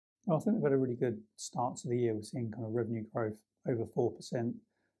Well, I think we've had a really good start to the year. We're seeing kind of revenue growth over 4%,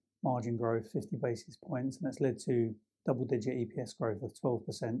 margin growth 50 basis points, and that's led to double-digit EPS growth of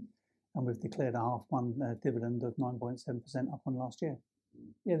 12%. And we've declared a half one dividend of 9.7% up on last year.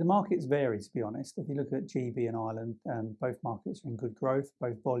 Yeah, the markets vary, to be honest. If you look at GB and Ireland, both markets are in good growth,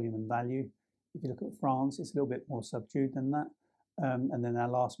 both volume and value. If you look at France, it's a little bit more subdued than that. And then our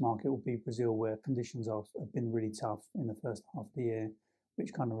last market will be Brazil, where conditions have been really tough in the first half of the year,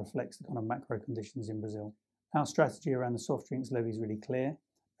 which kind of reflects the kind of macro conditions in Brazil. Our strategy around the soft drinks levy is really clear.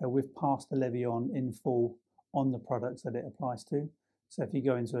 We've passed the levy on in full on the products that it applies to. So if you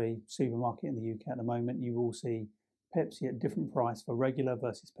go into a supermarket in the UK at the moment, you will see Pepsi at different price for regular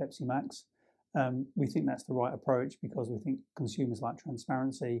versus Pepsi Max. We think that's the right approach because we think consumers like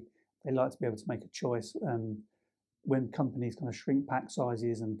transparency. They like to be able to make a choice. When companies kind of shrink pack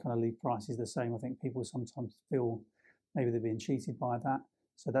sizes and kind of leave prices the same, I think people sometimes feel maybe they're being cheated by that.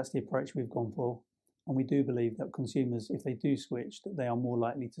 So that's the approach we've gone for. And we do believe that consumers, if they do switch, that they are more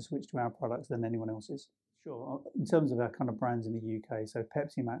likely to switch to our products than anyone else's. Sure. In terms of our kind of brands in the UK, so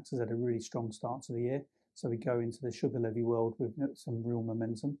Pepsi Max has had a really strong start to the year. So we go into the sugar levy world with some real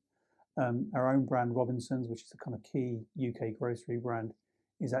momentum. Our own brand, Robinsons, which is a kind of key UK grocery brand,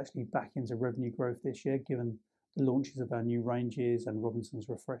 is actually back into revenue growth this year, given the launches of our new ranges and Robinsons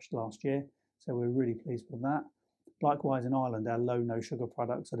refreshed last year. So we're really pleased with that. Likewise, in Ireland, our low, no sugar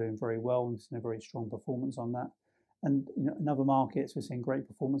products are doing very well and seeing a very strong performance on that. And in other markets, we're seeing great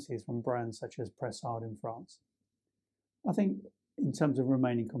performances from brands such as Pressade in France. I think in terms of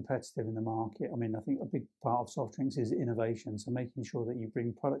remaining competitive in the market, I think a big part of soft drinks is innovation. So making sure that you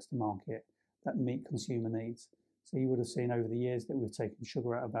bring products to market that meet consumer needs. So you would have seen over the years that we've taken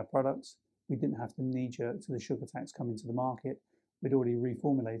sugar out of our products. We didn't have to knee-jerk to the sugar tax coming to the market. We'd already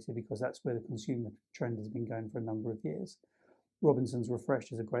reformulated because that's where the consumer trend has been going for a number of years. Robinsons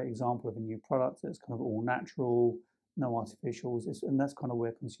Refreshed is a great example of a new product that's kind of all natural, no artificials, and that's kind of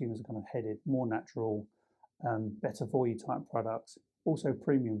where consumers are kind of headed, more natural, better for you type products, also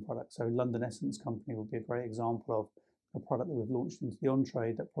premium products. So London Essence Company would be a great example of a product that we've launched into the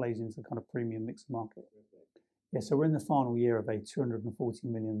on-trade that plays into the kind of premium mixer market. Yeah, so we're in the final year of a 240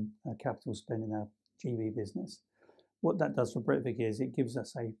 million capital spend in our GB business. What that does for Britvic is it gives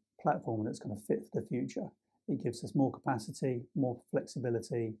us a platform that's going to fit for the future. It gives us more capacity, more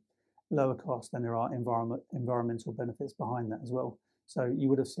flexibility, lower cost, and there are environmental benefits behind that as well. So you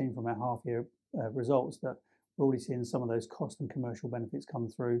would have seen from our half-year results that we're already seeing some of those cost and commercial benefits come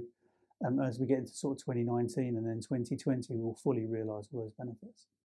through. As we get into sort of 2019 and then 2020, we'll fully realise all those benefits.